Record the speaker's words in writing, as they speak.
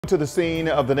To the scene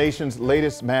of the nation's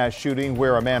latest mass shooting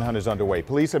where a manhunt is underway.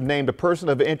 Police have named a person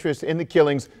of interest in the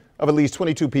killings of at least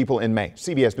 22 people in Maine.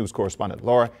 CBS News correspondent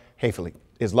Laura Haefele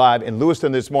is live in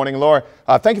Lewiston this morning. Laura,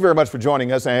 thank you very much for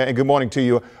joining us and good morning to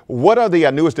you. What are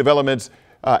the newest developments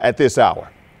at this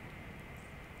hour?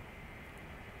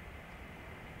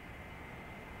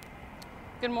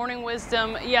 Good morning,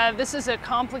 Wisdom. Yeah, this is a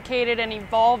complicated and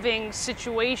evolving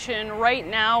situation. Right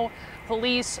now,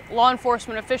 police, law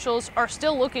enforcement officials are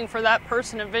still looking for that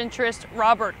person of interest,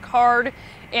 Robert Card.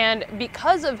 And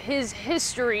because of his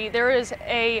history, there is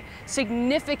a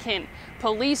significant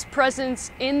police presence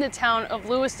in the town of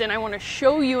Lewiston. I want to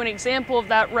show you an example of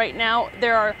that right now.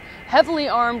 There are heavily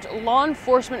armed law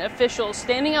enforcement officials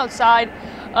standing outside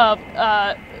of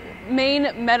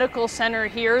Maine Medical Center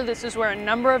here. This is where a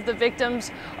number of the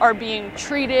victims are being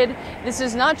treated. This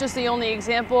is not just the only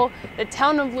example. The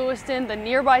town of Lewiston, the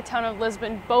nearby town of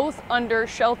Lisbon, both under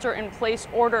shelter-in-place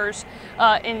orders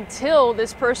until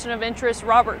this person of interest,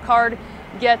 Robert Card,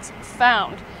 gets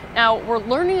found. Now, we're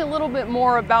learning a little bit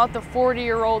more about the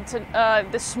 40-year-old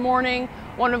this morning.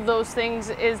 One of those things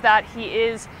is that he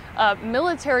is a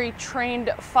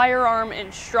military-trained firearm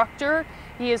instructor.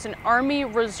 He is an Army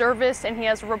reservist, and he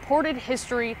has a reported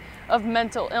history of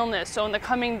mental illness. So in the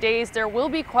coming days, there will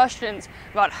be questions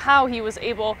about how he was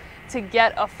able to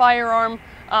get a firearm.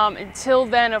 Until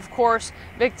then, of course,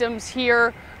 victims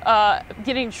here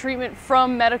getting treatment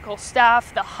from medical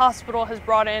staff. The hospital has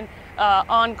brought in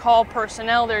on-call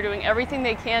personnel. They're doing everything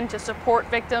they can to support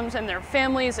victims and their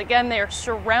families. Again, they are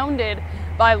surrounded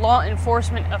by law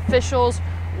enforcement officials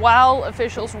while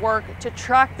officials work to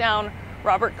track down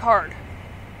Robert Card.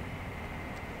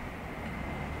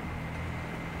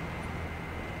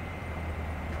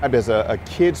 There's a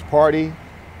kids' party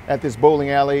at this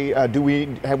bowling alley. Have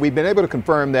we been able to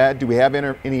confirm that? Do we have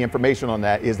any information on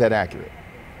that? Is that accurate?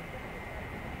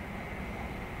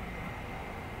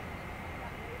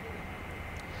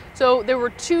 So there were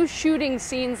two shooting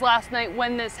scenes last night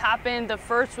when this happened. The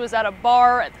first was at a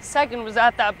bar, the second was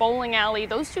at that bowling alley.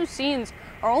 Those two scenes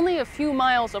are only a few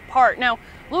miles apart. Now,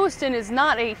 Lewiston is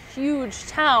not a huge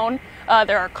town.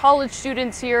 There are college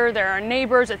students here, there are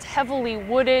neighbors, it's heavily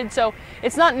wooded, so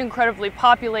it's not an incredibly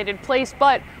populated place,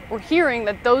 but we're hearing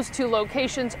that those two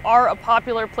locations are a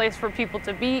popular place for people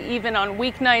to be, even on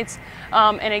weeknights.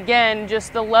 And again,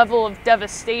 just the level of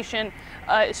devastation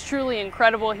is truly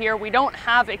incredible here. We don't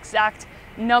have exact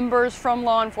numbers from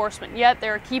law enforcement yet.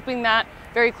 They're keeping that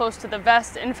very close to the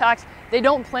vest. In fact, they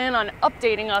don't plan on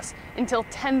updating us until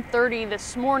 10:30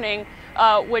 this morning,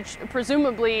 which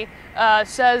presumably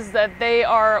says that they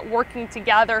are working to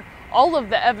gather all of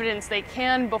the evidence they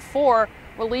can before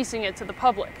releasing it to the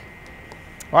public.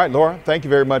 All right, Laura, thank you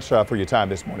very much for your time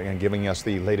this morning and giving us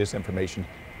the latest information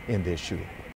in this shooting.